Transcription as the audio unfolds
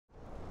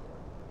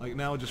Like,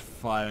 now we're just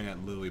firing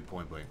at literally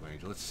point-blank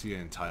range. Let's see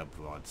an entire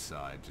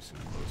broadside just in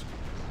close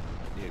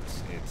combat.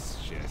 It's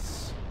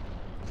just...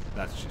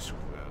 That's just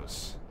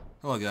gross.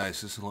 Hello guys,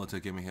 this is Lotto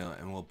Gaming here,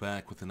 and we're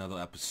back with another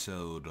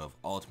episode of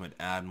Ultimate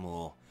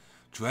Admiral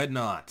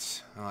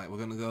Dreadnoughts. Alright, we're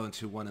going to go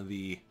into one of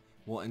the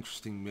more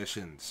interesting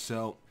missions.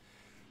 So,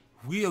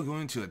 we are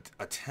going to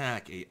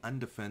attack a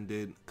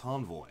undefended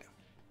convoy.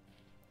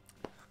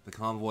 The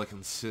convoy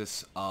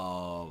consists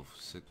of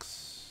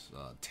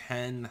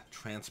 10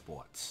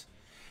 transports.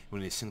 We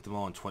need to sink them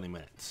all in 20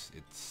 minutes.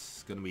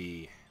 It's gonna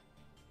be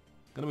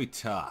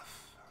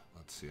tough.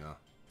 Let's see.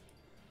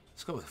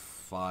 Let's go with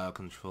fire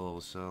control.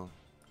 So,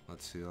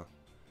 let's see.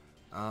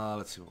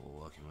 Let's see what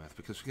we're working with,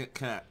 because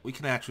we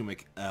can actually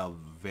make a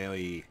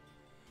very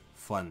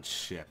fun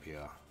ship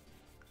here.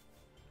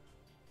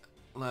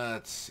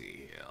 Let's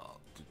see here.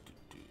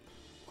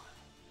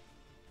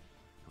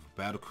 Have a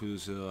battle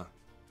cruiser,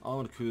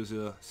 armored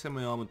cruiser,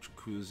 semi-armored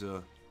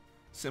cruiser,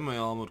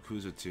 semi-armored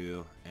cruiser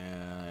 2,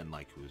 and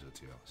light cruiser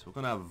 2. So we're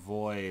gonna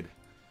avoid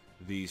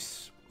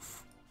these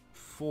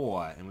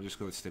 4, and we're just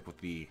gonna stick with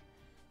the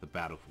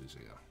battle cruiser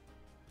here.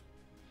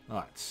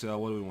 Alright, so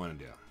what do we want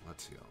to do?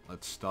 Let's see.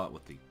 Let's start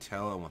with the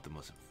tower. I want the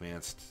most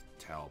advanced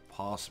tower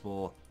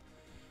possible.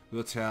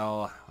 Real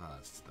tower.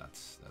 That's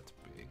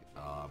big.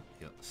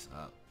 Yes.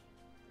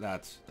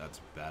 That's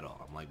better.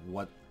 I'm like,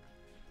 what?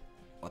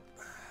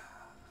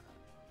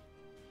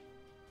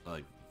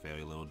 Like,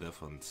 very little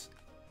difference.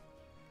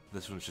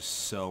 This one's just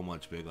so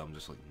much bigger. I'm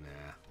just like,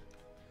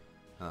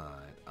 nah.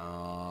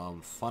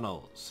 Alright.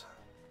 Funnels.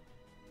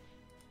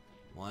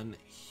 One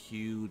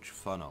huge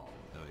funnel.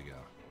 There we go.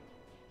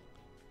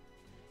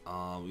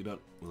 We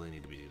don't really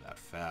need to be that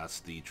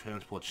fast. The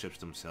transport ships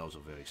themselves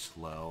are very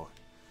slow.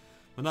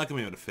 We're not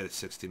gonna be able to fit a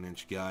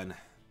 16-inch gun.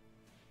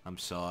 I'm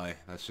sorry.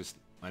 That's just.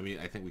 I mean,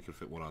 I think we could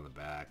fit one on the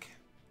back.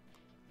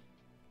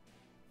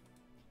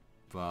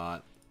 But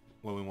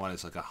what we want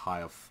is like a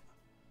higher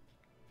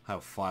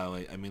fire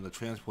rate. I mean, the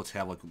transports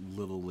have like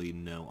literally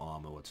no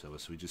armor whatsoever,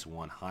 so we just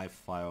want high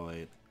fire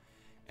rate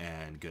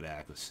and good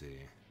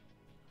accuracy.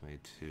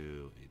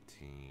 22,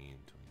 18,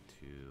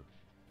 22,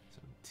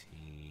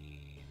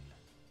 17,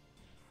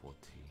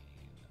 14.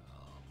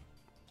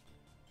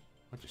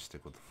 I'll just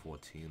stick with the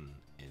 14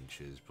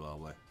 inches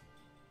probably.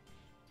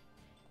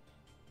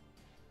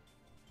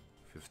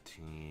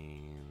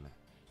 15,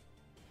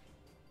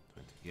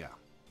 20. Yeah,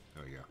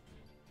 there we go.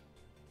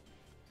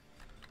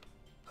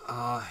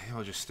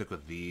 I'll just stick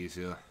with these,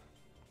 yeah.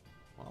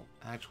 Well,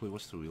 actually,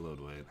 what's the reload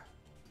rate?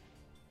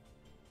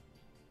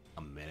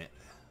 A minute.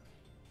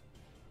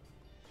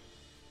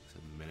 It's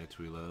a minute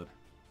to reload.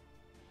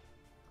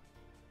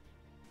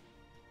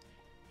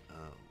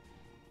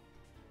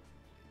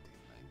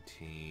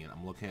 19.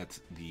 I'm looking at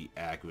the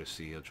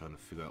accuracy here, trying to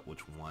figure out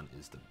which one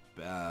is the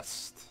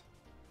best.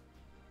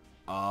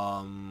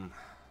 Oh,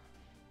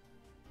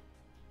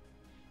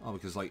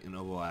 because like in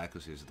overall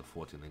accuracy, is the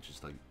 14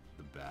 inches like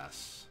the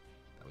best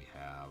that we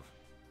have.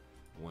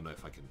 I wonder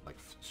if I can like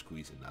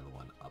squeeze another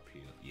one up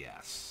here.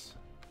 Yes.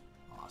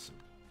 Awesome.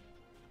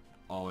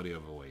 Already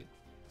overweight.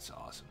 It's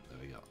awesome. There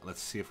we go.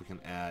 Let's see if we can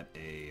add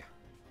a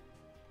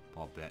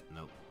ball bet.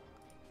 Nope.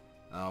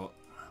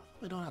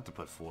 We don't have to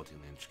put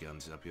 14-inch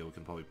guns up here. We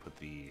can probably put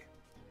maybe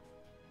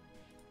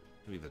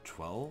the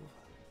 12,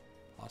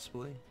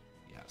 possibly.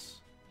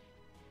 Yes.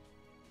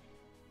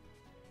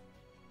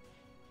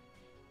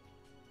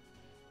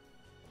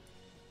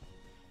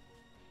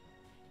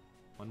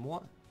 One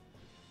more?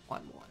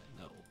 One more?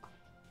 No.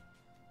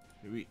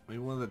 Maybe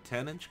one of the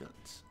 10-inch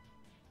guns?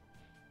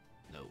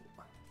 No.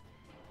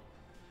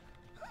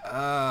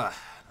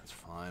 That's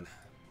fine.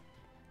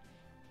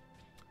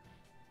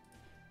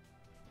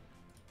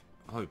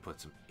 I'll probably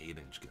put some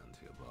 8-inch guns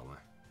here,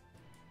 probably.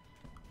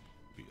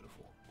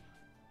 Beautiful.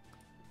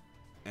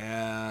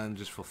 And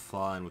just for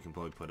fun, we can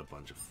probably put a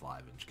bunch of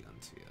 5-inch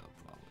guns here,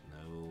 probably.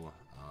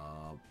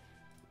 No.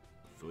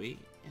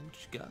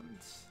 3-inch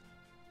guns?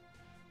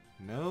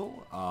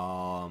 No.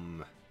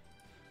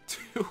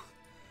 2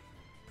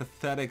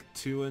 pathetic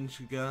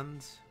 2-inch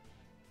guns.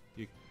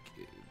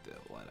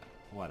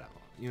 Whatever.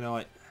 You know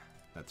what?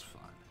 That's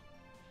fine.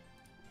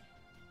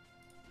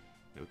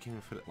 Yeah, we can't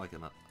even fit it like a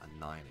 9-inch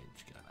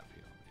gun up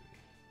here, maybe.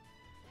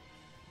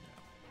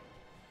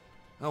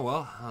 No. Oh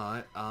well.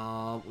 Alright.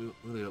 We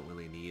really don't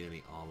need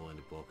any armor,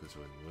 any bulkers,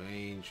 or any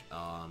range.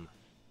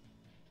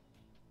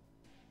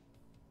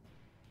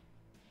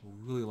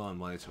 We're really low on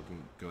money, so we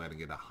can go ahead and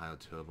get a higher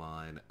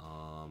turbine.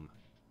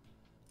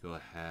 Go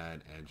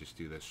ahead and just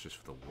do this just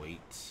for the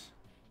weight.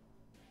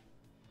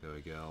 There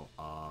we go.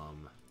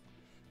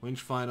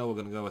 Rangefinder, we're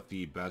gonna go with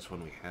the best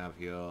one we have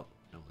here. I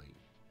don't really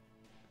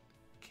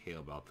care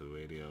about the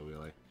radio,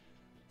 really,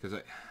 because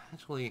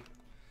actually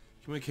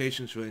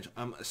communications range.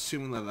 I'm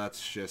assuming that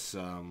that's just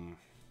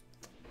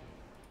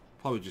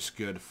probably just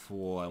good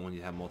for when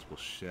you have multiple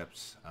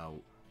ships.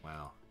 Oh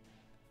wow.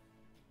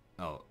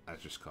 Oh, that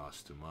just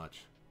costs too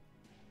much.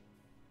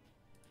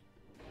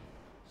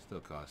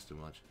 Still costs too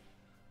much.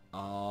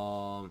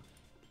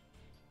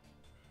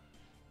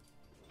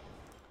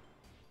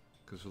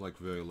 Because we're like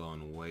very low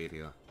in weight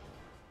here.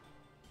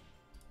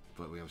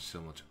 But we have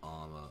so much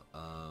armor.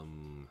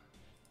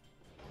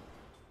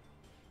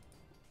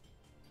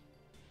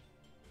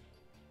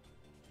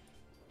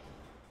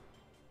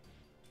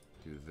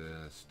 Do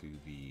this, do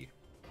the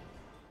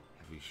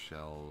heavy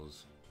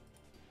shells.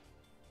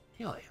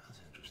 Yeah, that's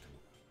interesting.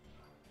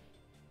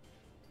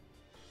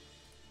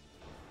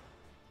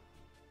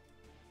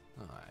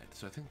 Alright,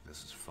 so I think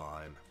this is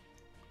fine.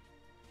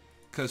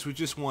 Because we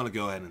just want to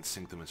go ahead and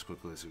sink them as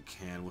quickly as we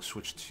can. We'll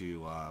switch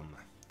to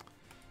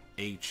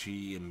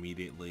HE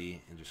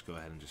immediately and just go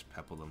ahead and just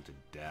pepper them to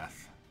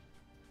death.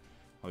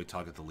 While we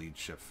target the lead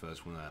ship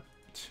first, we're going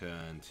to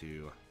turn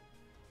to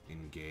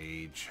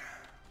engage.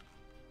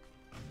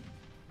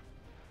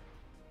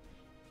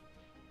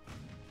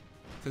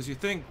 Because you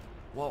think,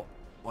 well,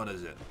 what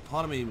is it?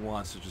 Part of me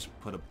wants to just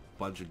put a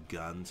bunch of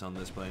guns on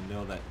this, but I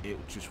know that it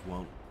just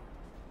won't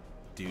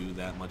do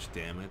that much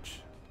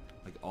damage.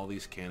 Like, all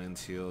these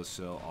cannons here,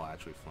 so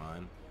actually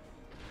fine.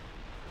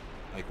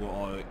 Like, we're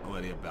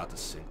already about to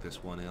sink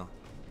this one here.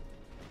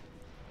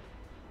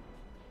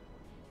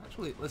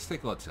 Actually, let's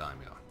take our time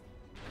here.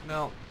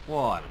 No,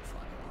 well, having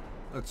fun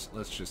here.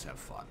 Let's just have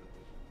fun.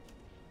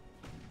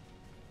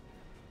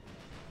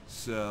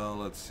 So,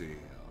 let's see here.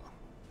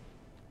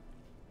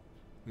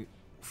 We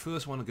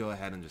first want to go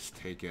ahead and just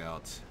take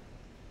out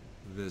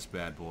this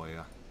bad boy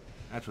here.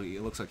 Actually,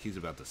 it looks like he's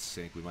about to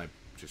sink. We might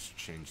just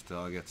change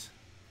targets.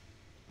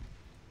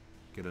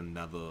 Get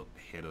another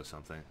hit or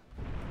something.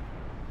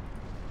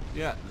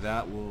 Yeah,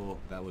 that will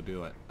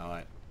do it.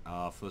 Alright,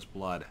 first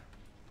blood.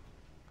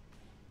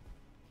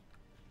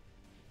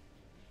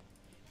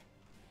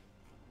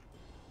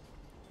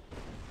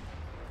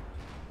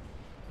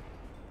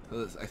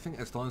 I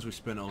think as long as we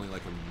spend only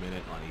like a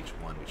minute on each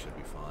one, we should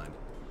be fine.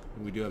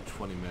 We do have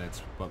 20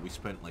 minutes, but we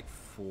spent like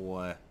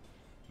 4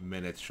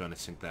 minutes trying to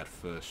sink that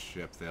first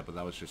ship there, but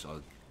that was just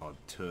our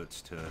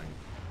turrets turning.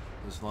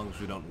 As long as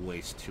we don't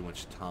waste too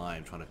much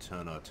time trying to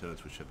turn our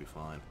turrets, we should be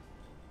fine.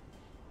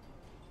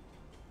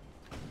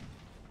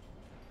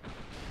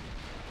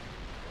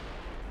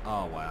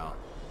 Oh, wow.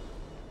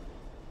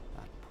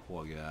 That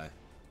poor guy.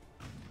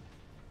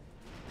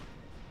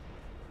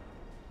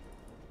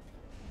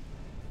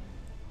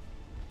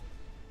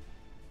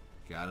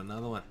 Got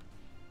another one.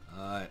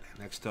 Alright,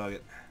 next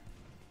target.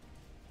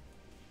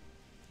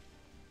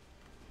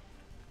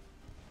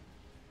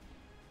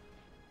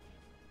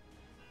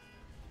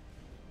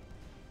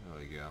 There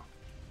we go.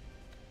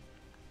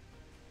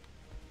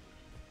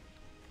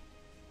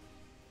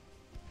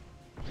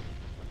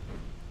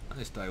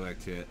 Nice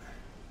direct hit.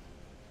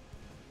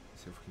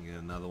 See if we can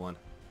get another one.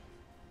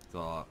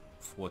 The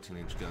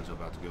 14-inch guns are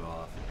about to go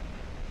off.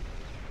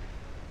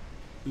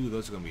 Ooh,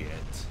 those are gonna be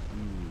hits.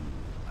 Ooh,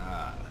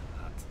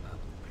 that's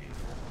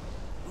painful.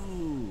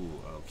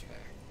 Ooh,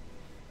 okay.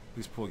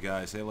 These poor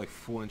guys, they have like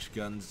 4-inch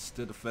guns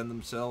to defend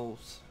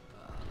themselves.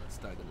 That's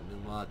not gonna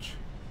do much.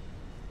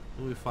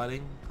 Who are we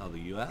fighting? Oh, the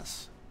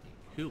U.S.?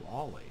 Who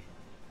are we?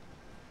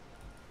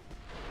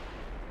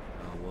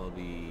 Well,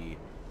 the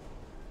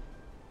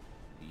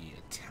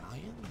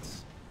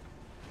Italians?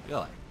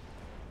 Really?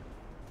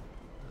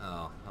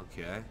 Oh,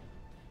 okay.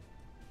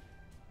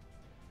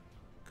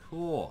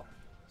 Cool.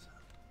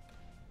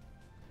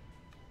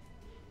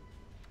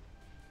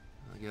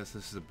 I guess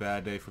this is a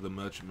bad day for the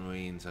Merchant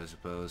Marines, I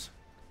suppose.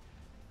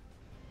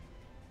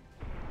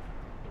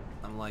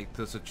 I'm like,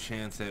 there's a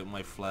chance that it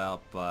might fly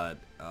out, but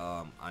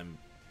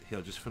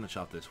he'll just finish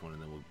off this one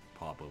and then we'll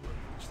pop over and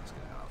finish this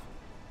guy off.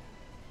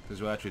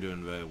 Because we're actually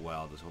doing very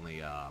well. There's only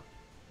a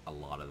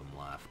lot of them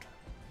left.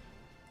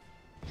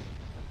 That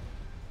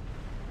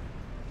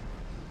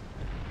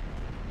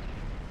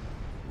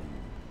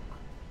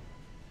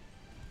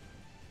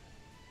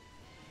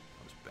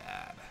was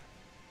bad.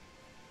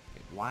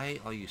 Okay, why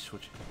are you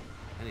switching?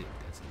 I need to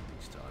designate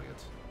these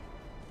targets.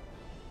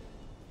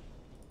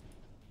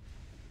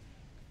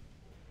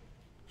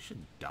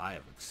 Shouldn't die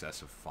of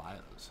excessive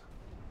fires.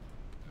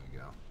 There we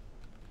go.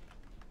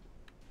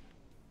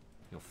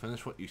 You'll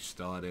finish what you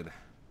started.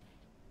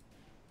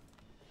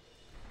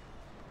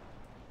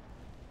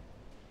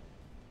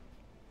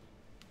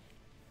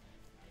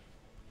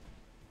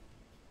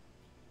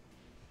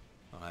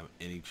 I don't have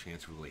any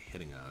chance of really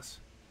hitting us.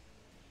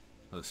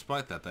 But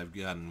despite that, they've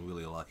gotten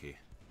really lucky.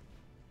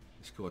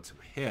 They scored some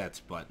hits,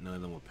 but none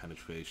of them were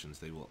penetrations.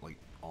 They were like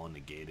all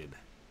negated.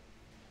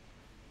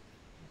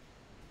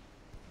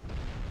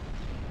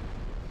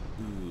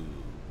 Ooh.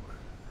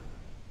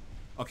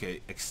 Okay,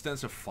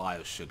 extensive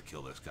fire should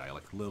kill this guy.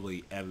 Like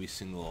literally every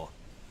single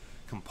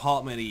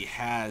compartment he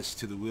has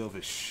to the rear of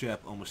his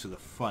ship, almost to the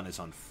front, is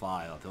on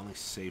fire. The only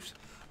safe...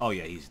 Oh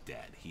yeah, he's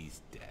dead.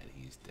 He's dead.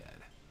 He's dead.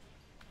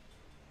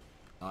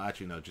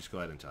 Actually, no, just go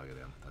ahead and target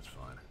him. That's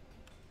fine.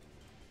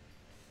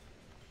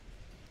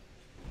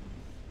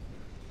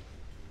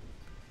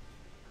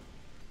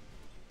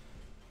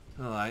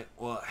 Alright,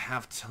 well,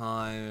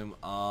 halftime,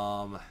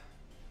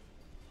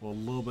 we're a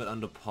little bit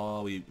under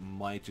par. We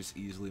might just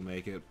easily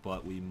make it,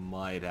 but we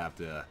might have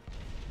to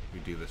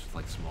redo this with,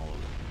 like, smaller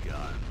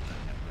gun.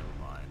 Never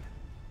mind.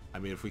 I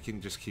mean, if we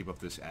can just keep up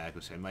this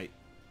accuracy, I might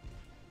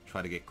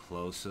try to get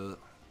closer,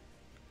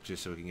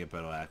 just so we can get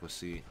better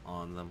accuracy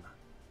on them.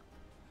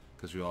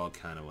 Because we're all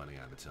kind of running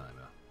out of time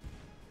now.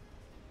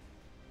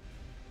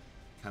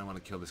 Kind of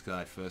want to kill this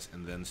guy first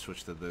and then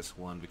switch to this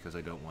one because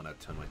I don't want to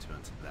turn my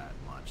turns that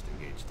much to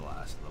engage the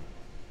last of them.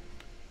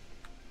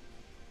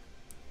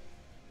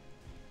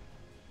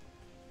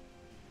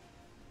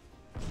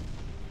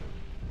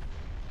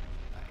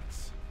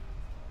 Thanks.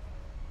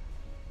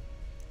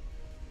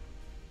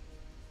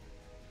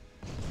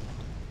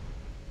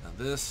 Now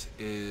this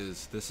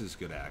is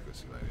good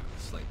accuracy right here.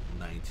 It's like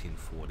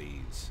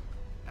 1940s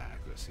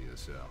accuracy or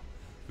so.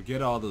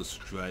 Forget all those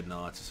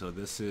dreadnoughts. So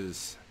this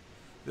is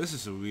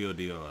a real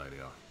deal right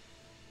here.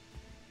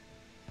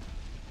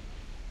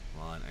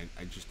 Come on,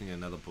 I just need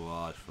another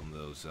barrage from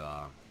those,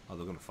 oh,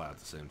 they're gonna fire at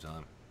the same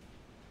time.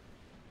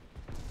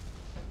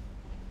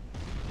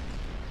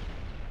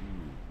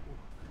 Ooh.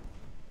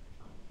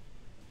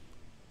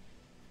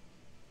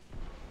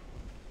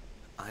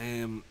 I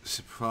am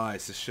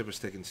surprised this ship is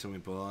taking so many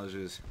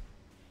barrages.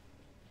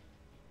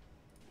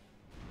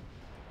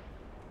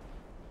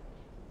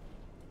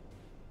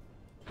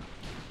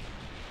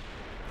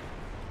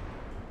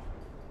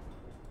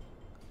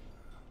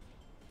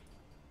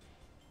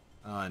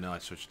 Oh, I know I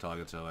switched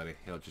targets already.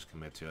 He'll just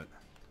commit to it.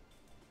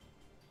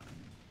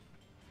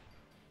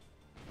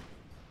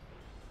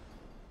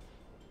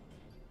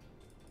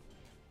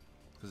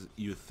 Because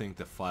you think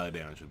the fire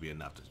damage would be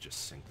enough to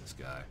just sink this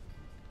guy.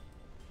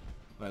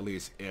 Or at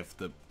least if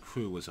the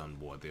crew was on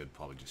board, they would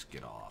probably just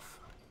get off.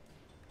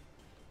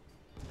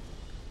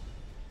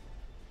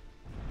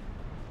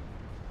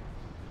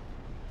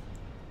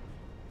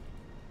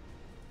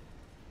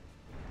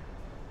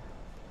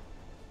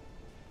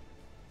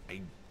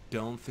 I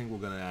don't think we're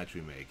gonna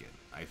actually make it.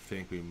 I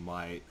think we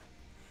might.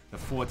 The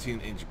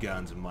 14-inch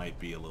guns might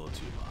be a little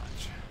too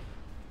much.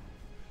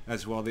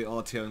 As well, they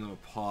are tearing them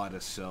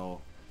apart,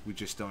 so we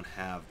just don't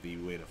have the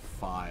way to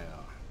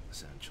fire,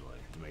 essentially,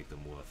 to make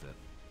them worth it.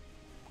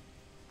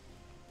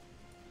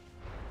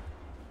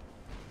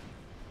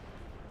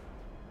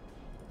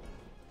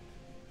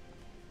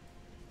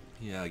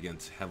 Yeah,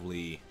 against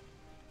heavily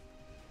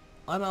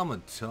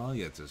unarmored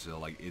targets, so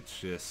like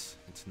it's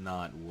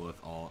not worth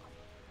all.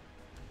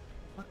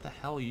 What the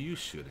hell are you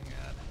shooting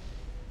at?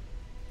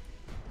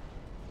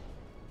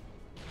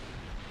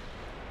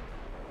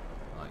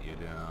 Oh, you're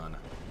down.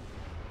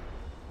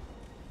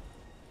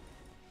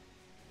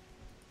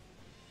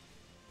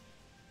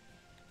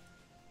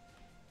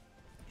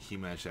 He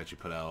managed to actually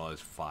put out all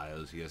his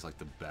fires. He has like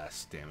the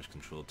best damage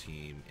control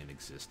team in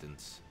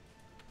existence.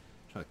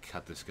 Trying to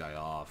cut this guy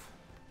off.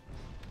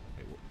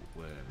 Hey,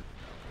 wait.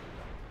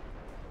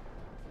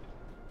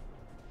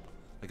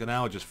 Like an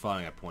hour just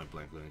firing at point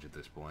blank range at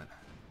this point.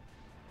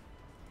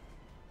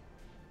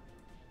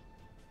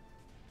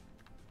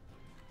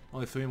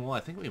 Only 3 more. I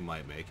think we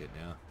might make it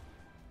now.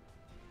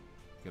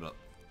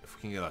 If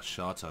we can get our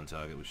shots on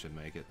target, we should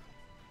make it.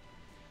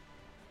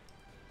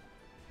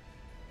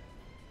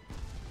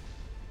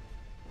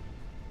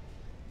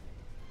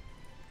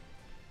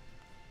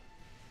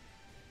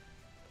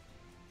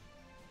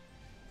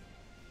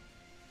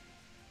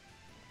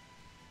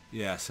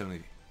 Yeah,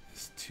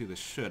 72. This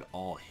should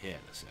all hit,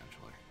 essentially.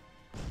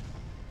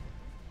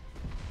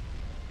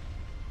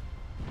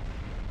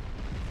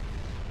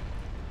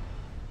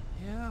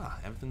 Yeah,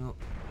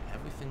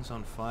 everything's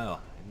on fire.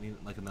 I need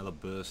like another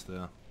burst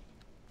there.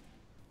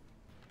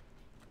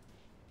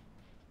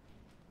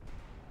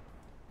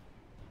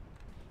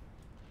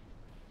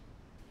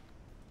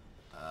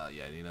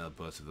 Yeah, I need another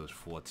burst of those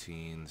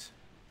 14s.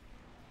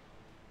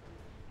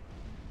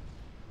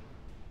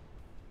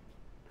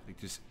 Like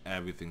just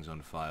everything's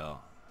on fire.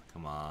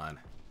 Come on.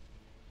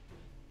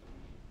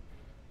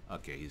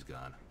 Okay, he's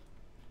gone.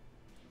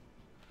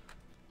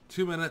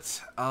 2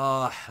 minutes.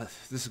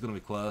 This is gonna be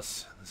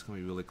close. This is gonna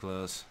be really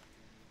close.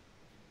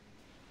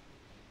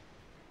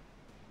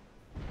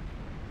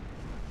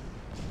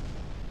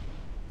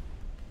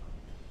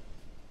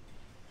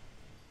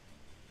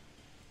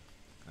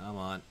 Come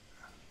on.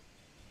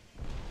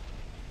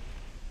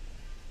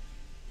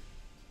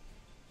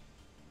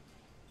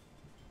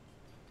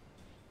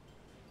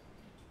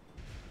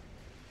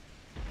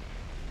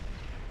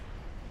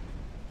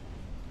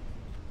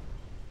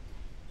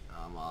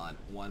 Come on.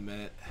 1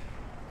 minute.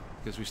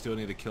 Because we still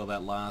need to kill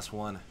that last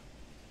one.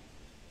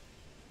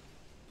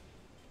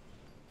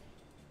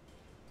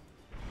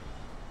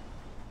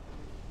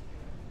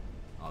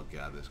 Oh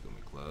god, this is gonna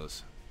be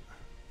close.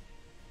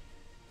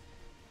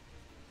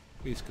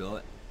 Please kill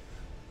it.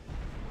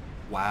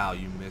 Wow,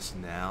 you missed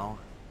now?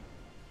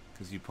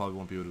 Because you probably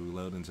won't be able to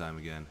reload in time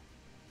again.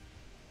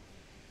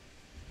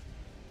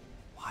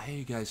 Why are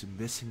you guys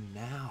missing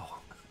now?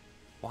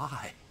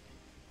 Why?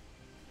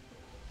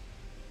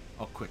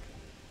 Oh, quick.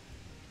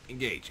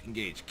 Engage,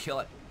 engage, kill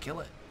it, kill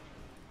it.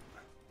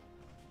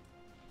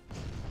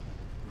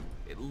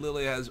 It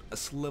literally has a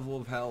sliver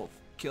of health.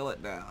 Kill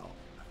it now.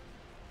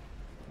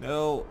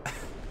 No.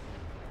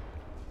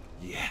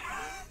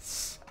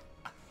 Yes.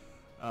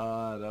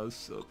 That was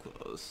so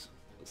close.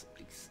 It was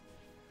like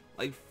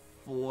Like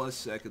 4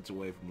 seconds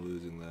away from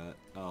losing that.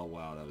 Oh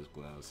wow, that was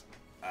close.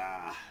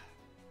 Ah.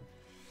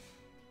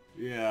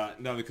 Yeah,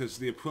 no, because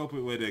the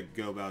appropriate way to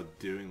go about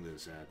doing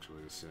this,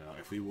 actually, so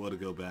if we were to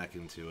go back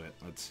into it,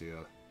 let's see,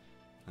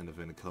 kind of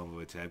in a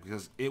convoy tag,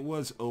 because it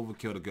was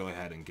overkill to go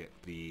ahead and get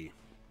the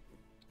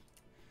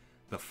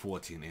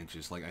 14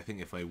 inches. Like, I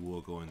think if I were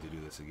going to do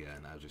this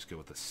again, I would just go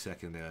with the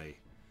secondary.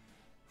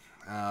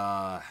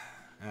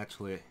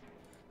 Actually,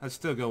 I'd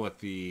still go with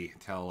the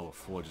tower level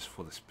 4 just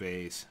for the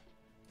space.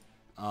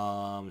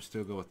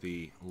 Still go with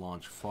the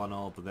launch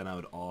funnel, but then I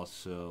would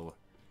also...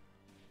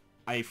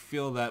 I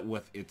feel that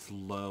with its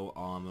low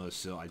armor,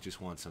 so I just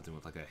want something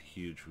with like a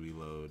huge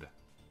reload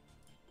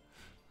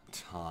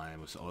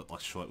time, so a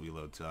short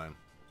reload time.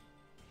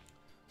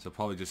 So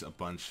probably just a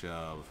bunch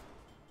of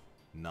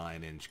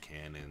 9-inch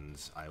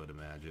cannons, I would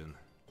imagine.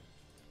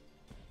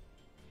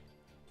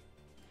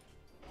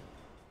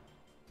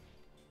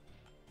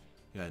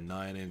 Yeah,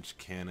 9-inch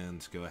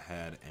cannons, go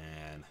ahead,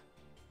 and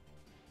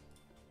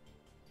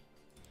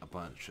a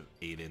bunch of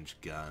 8-inch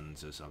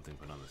guns or something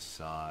put on the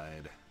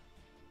side.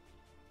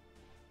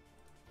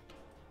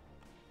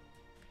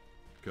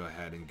 Go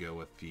ahead and go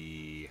with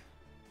the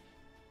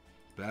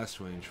best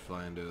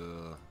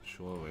rangefinder,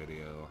 shore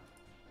radio,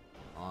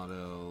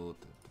 auto,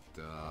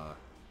 get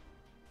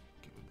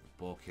rid of the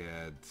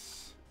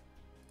bulkheads.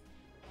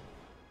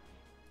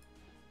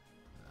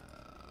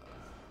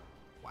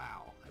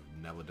 Wow,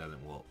 I've never done it.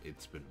 Well,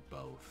 it's been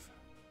both.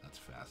 That's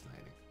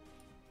fascinating.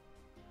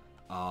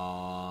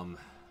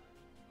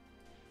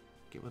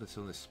 Get rid of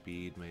some of the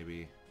speed,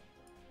 maybe.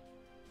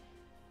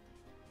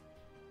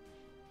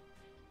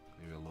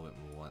 Maybe a little bit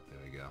more. There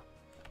we go.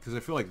 Because I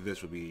feel like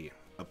this would be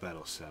a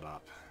better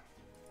setup.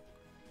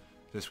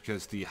 Just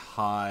because the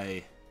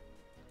high...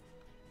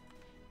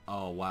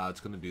 Oh, wow,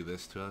 it's going to do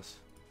this to us?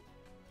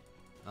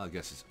 I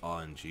guess it's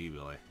RNG,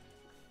 really.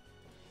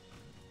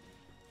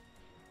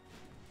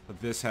 But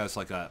this has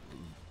like a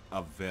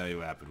very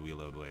rapid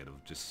reload rate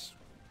of just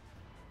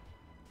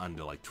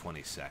under like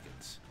 20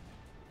 seconds.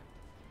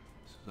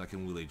 So I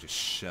can really just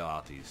shell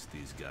out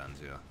these guns,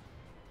 yeah.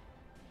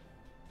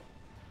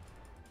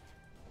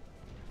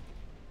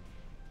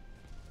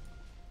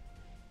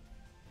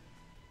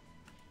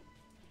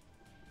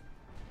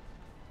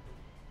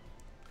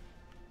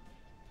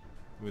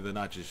 I mean, they're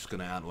not just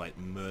gonna outright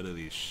murder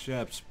these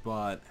ships,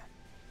 but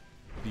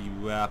the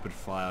rapid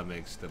fire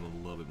makes them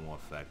a little bit more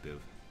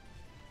effective.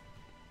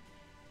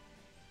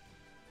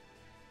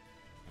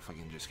 If I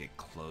can just get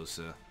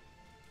closer,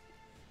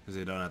 because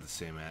they don't have the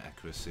same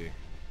accuracy.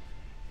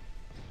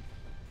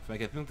 In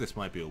fact, I think this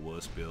might be a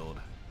worse build.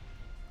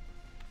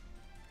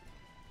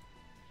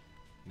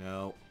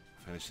 No,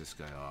 finish this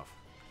guy off.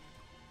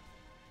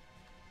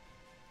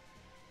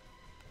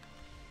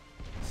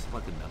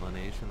 Select another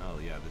nation? Oh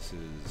yeah, this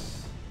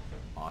is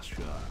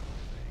Austria, I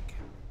think.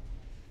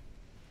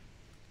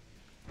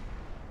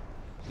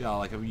 Yeah,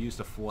 like I've used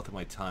a fourth of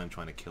my time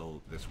trying to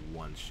kill this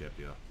one ship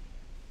here.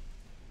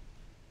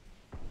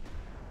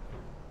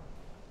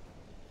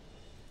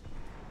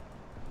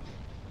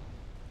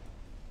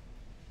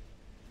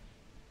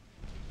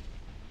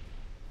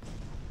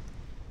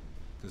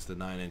 Because the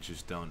 9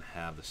 inches don't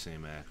have the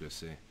same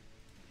accuracy.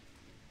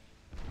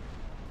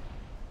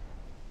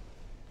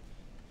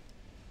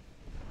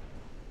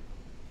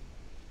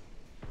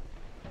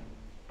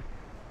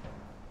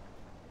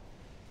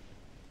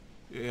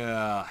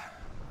 Yeah.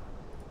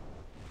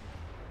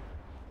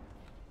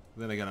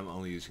 Then again, I'm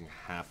only using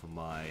half of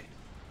my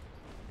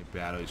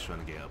batteries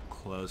trying to get up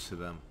close to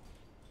them.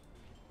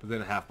 But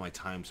then half my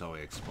time's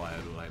already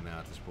expired right now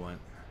at this point.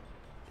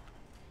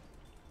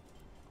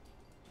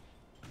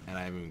 And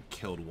I haven't even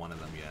killed one of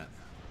them yet.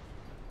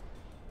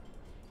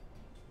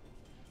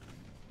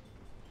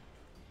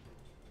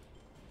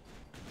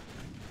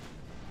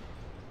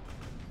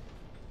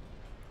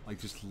 Like,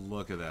 just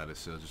look at that.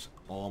 It's just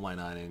all my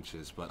 9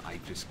 inches, but I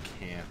just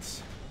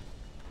can't...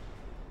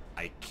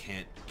 I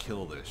can't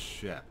kill this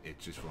ship. It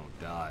just won't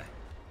die.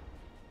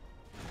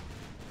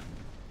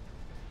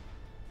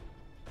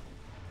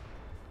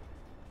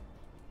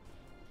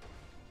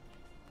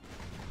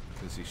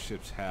 Because these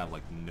ships have,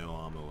 like, no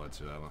armor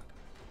whatsoever.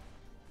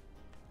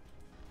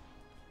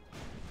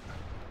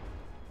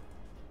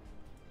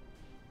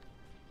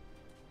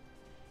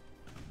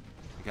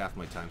 Like, half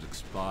my time's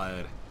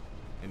expired.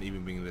 And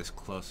even being this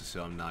close,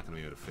 so I'm not going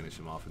to be able to finish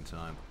him off in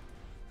time.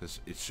 Because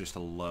it's just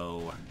a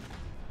low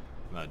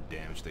amount of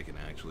damage they can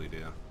actually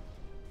do.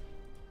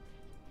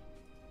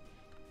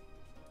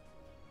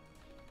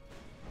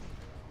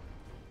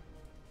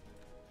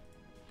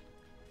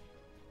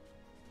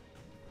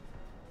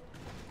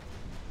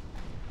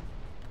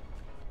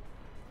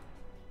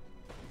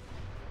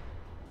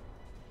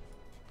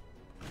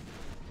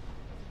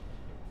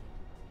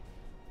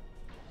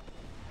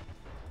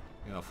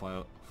 You know,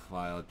 file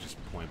just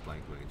point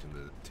blank range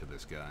to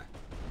this guy.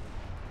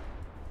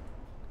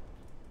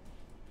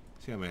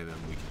 See how many of them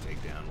we can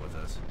take down with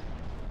us.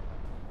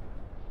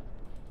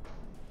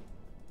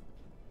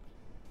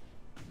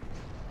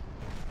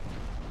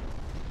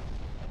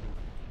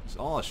 So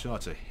all the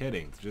shots are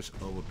hitting, just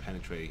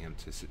over-penetrating him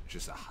to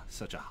just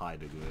such a high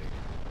degree.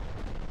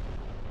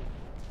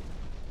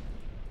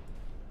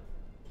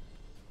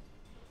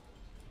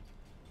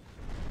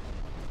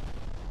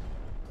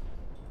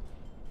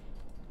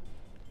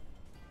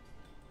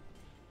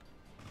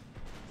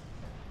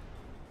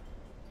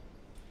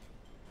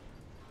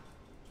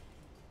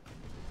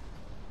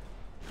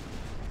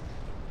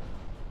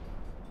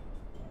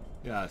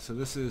 Yeah, so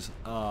this is,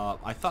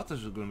 I thought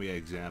this was going to be an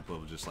example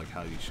of just like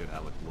how you should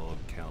have like low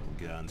count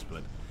guns,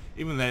 but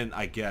even then,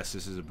 I guess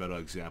this is a better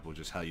example of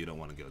just how you don't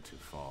want to go too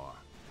far.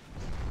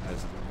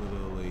 As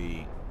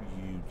literally,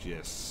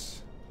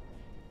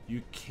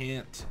 you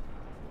can't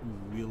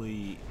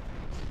really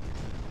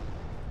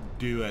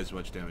do as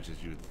much damage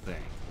as you would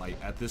think.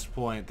 Like, at this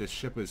point, this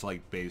ship is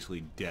like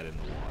basically dead in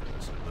the water,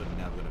 so they're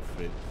never going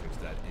to fix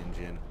that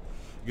engine.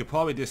 You could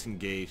probably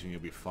disengage and you'll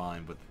be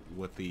fine, but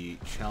with the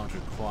challenge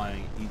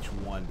requiring each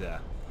one to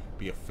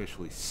be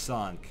officially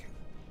sunk,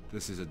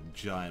 this is a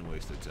giant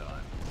waste of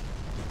time.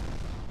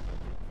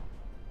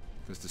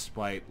 Because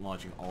despite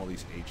launching all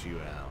these HE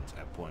rounds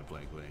at point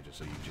blank range,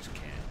 so you just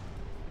can't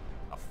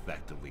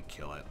effectively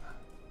kill it.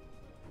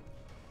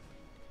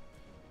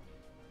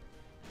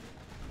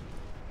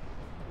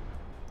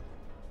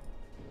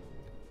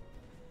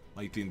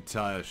 Like, the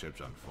entire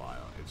ship's on fire.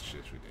 It's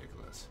just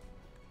ridiculous.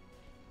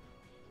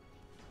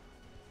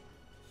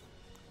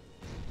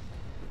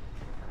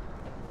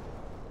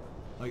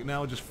 Like,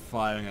 now we're just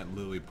firing at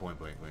literally point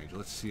blank range.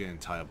 Let's see an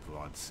entire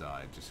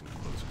broadside just in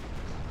close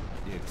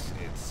quarters.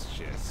 It's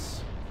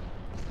just...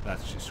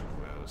 That's just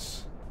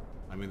gross.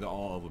 I mean, they're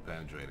all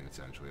over-penetrating,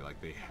 essentially. Like,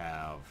 they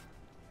have...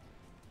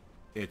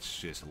 It's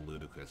just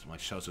ludicrous. My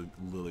shells are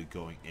literally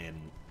going in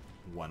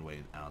one way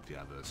and out the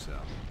other, so...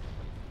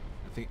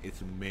 I think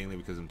it's mainly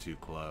because I'm too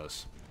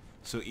close.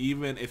 So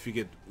even if you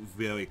get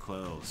very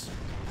close,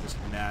 just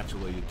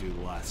naturally you do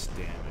less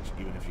damage,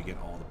 even if you get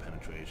all the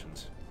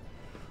penetrations.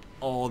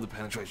 All the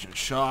penetration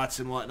shots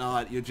and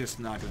whatnot, you're just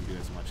not going to do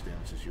as much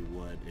damage as you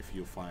would if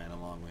you're firing a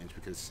long range,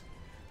 because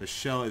the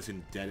shell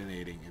isn't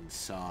detonating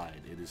inside.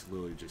 It is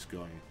literally just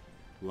going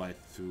right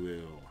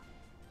through.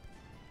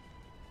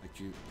 Like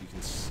you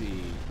can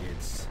see,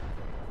 it's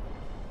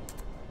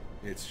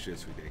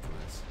just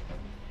ridiculous.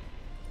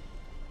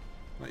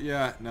 But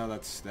yeah, no,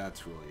 that's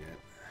really it.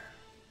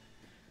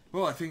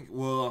 Well, I think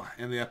we'll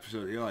end the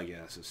episode here, I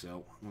guess.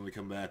 So when we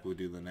come back, we'll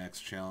do the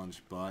next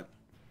challenge. But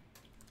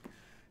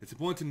it's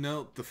important to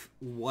note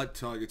what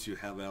targets you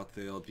have out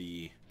there.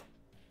 The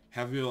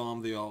heavier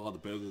armed they are, the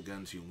better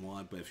guns you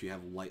want. But if you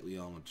have lightly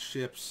armored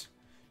ships,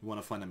 you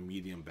want to find a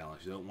medium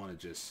balance. You don't want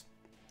to just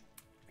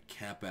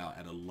cap out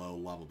at a low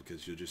level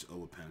because you'll just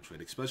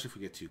over-penetrate, especially if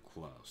we get too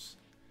close.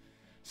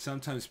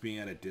 Sometimes being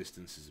at a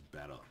distance is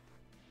better.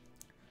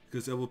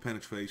 Because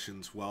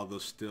over-penetrations, while they're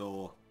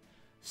still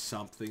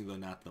something, they're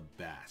not the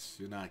best.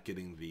 You're not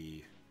getting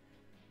the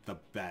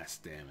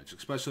best damage.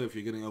 Especially if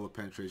you're getting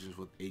over-penetrations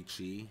with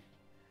HE.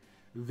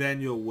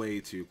 Then you're way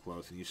too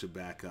close and you should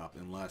back up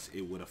unless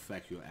it would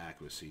affect your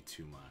accuracy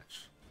too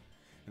much.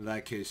 In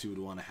that case, you would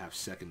want to have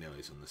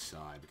secondaries on the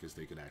side because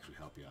they could actually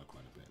help you out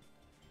quite a bit.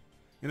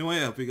 Anyway,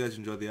 I hope you guys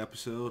enjoyed the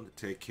episode.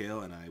 Take care,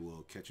 and I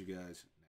will catch you guys